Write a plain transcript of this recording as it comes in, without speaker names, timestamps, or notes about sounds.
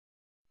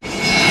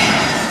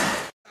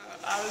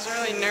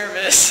really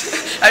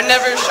nervous. I've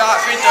never shot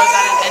free throws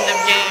at an end of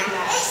game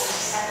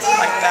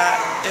like that.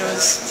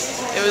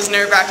 It was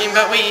nerve-wracking,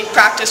 but we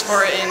practiced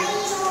for it in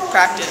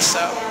practice, so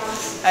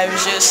I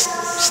was just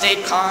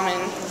stayed calm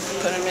and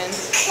put them in.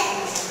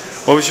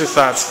 What was your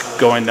thoughts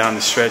going down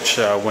the stretch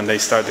when they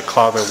started to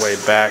claw their way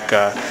back?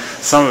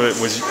 Some of it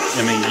was,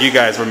 I mean, you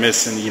guys were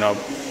missing,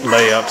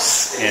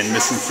 layups and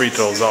missing free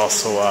throws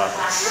also.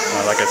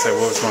 Like I said,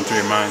 what was going through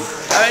your mind?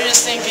 I was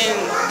just thinking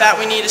that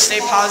we need to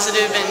stay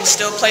positive and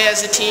still play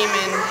as a team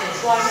and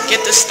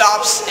get the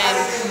stops and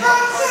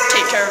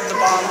take care of the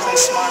ball and play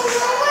smart.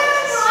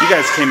 You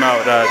guys came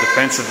out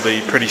defensively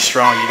pretty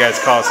strong. You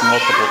guys caused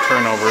multiple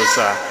turnovers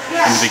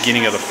in the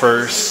beginning of the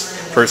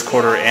first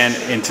quarter and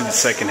into the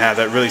second half.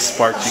 That really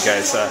sparked you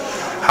guys.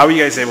 How were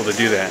you guys able to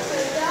do that?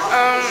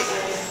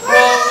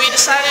 Well, we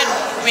decided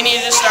we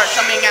needed to start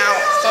coming out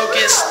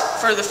focused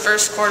for the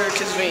first quarter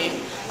because we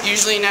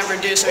usually never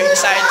do, so we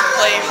decided to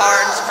play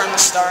hard from the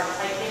start.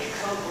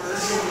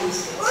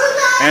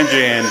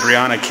 Andrea and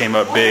Brianna came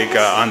up big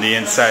on the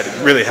inside.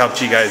 It really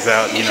helped you guys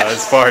out,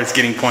 as far as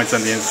getting points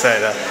on the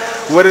inside.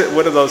 What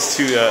do those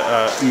two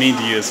mean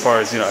to you as far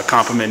as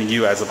complimenting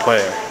you as a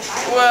player?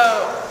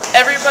 Well,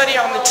 everybody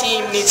on the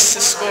team needs to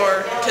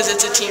score because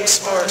it's a team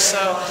sport.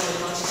 So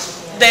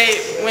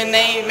when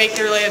they make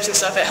their layups and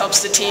stuff, it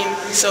helps the team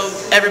so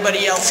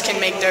everybody else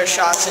can make their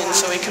shots and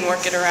so we can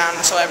work it around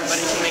so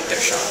everybody can make their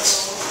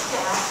shots.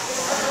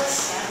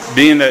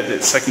 Being that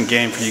the second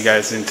game for you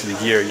guys into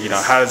the year,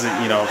 how does it,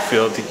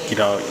 feel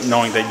to,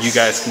 knowing that you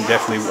guys can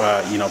definitely,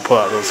 pull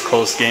out those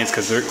close games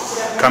because they're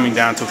coming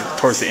down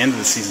towards the end of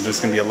the season. There's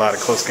going to be a lot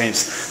of close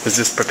games. Does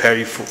this prepare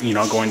you for,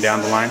 going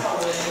down the line?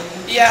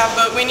 Yeah,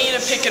 but we need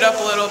to pick it up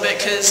a little bit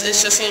because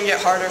it's just going to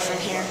get harder from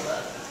here.